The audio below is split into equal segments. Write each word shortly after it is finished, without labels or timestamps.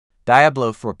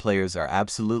Diablo 4 players are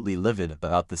absolutely livid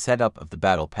about the setup of the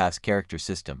Battle Pass character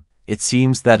system. It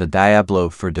seems that a Diablo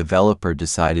 4 developer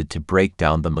decided to break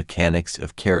down the mechanics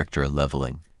of character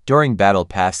leveling during Battle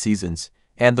Pass seasons,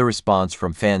 and the response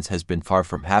from fans has been far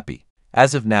from happy.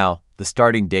 As of now, the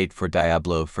starting date for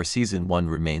Diablo for Season 1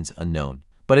 remains unknown,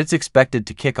 but it's expected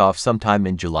to kick off sometime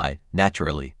in July,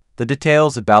 naturally. The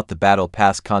details about the Battle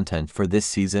Pass content for this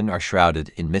season are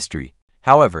shrouded in mystery.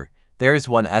 However, there is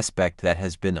one aspect that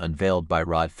has been unveiled by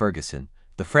Rod Ferguson,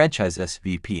 the franchise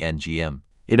SVP and GM.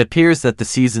 It appears that the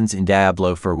seasons in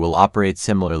Diablo 4 will operate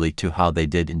similarly to how they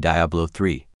did in Diablo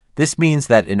 3. This means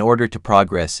that in order to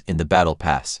progress in the Battle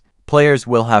Pass, players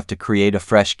will have to create a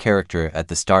fresh character at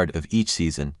the start of each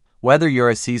season, whether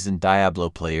you're a seasoned Diablo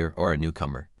player or a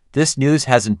newcomer. This news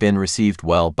hasn't been received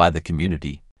well by the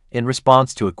community. In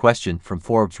response to a question from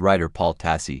Forbes writer Paul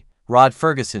Tassi, Rod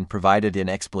Ferguson provided an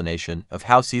explanation of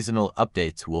how seasonal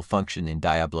updates will function in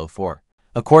Diablo 4.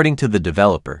 According to the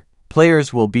developer,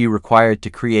 players will be required to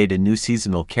create a new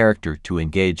seasonal character to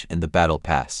engage in the Battle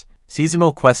Pass,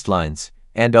 seasonal questlines,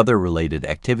 and other related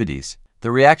activities. The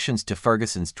reactions to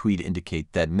Ferguson's tweet indicate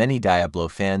that many Diablo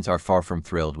fans are far from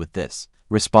thrilled with this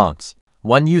response.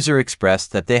 One user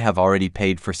expressed that they have already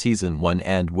paid for Season 1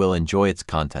 and will enjoy its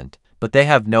content, but they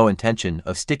have no intention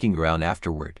of sticking around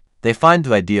afterward. They find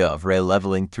the idea of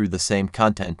re-leveling through the same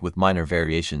content with minor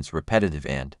variations repetitive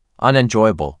and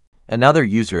unenjoyable. Another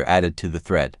user added to the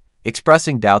thread,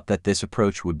 expressing doubt that this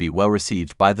approach would be well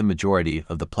received by the majority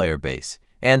of the player base,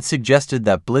 and suggested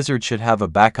that Blizzard should have a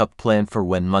backup plan for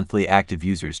when monthly active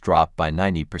users drop by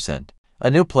 90%. A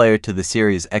new player to the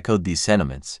series echoed these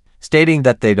sentiments, stating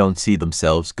that they don't see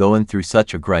themselves going through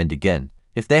such a grind again.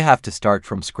 If they have to start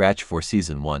from scratch for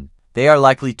Season 1, they are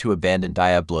likely to abandon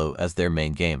Diablo as their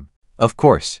main game. Of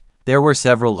course, there were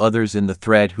several others in the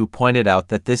thread who pointed out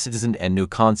that this isn't a new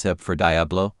concept for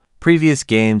Diablo. Previous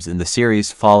games in the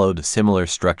series followed a similar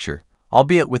structure,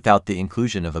 albeit without the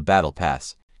inclusion of a Battle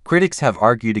Pass. Critics have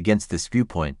argued against this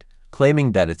viewpoint,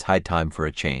 claiming that it's high time for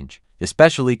a change,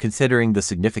 especially considering the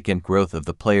significant growth of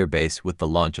the player base with the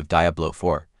launch of Diablo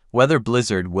 4. Whether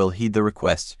Blizzard will heed the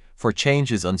requests for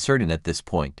change is uncertain at this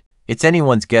point. It's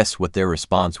anyone's guess what their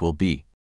response will be.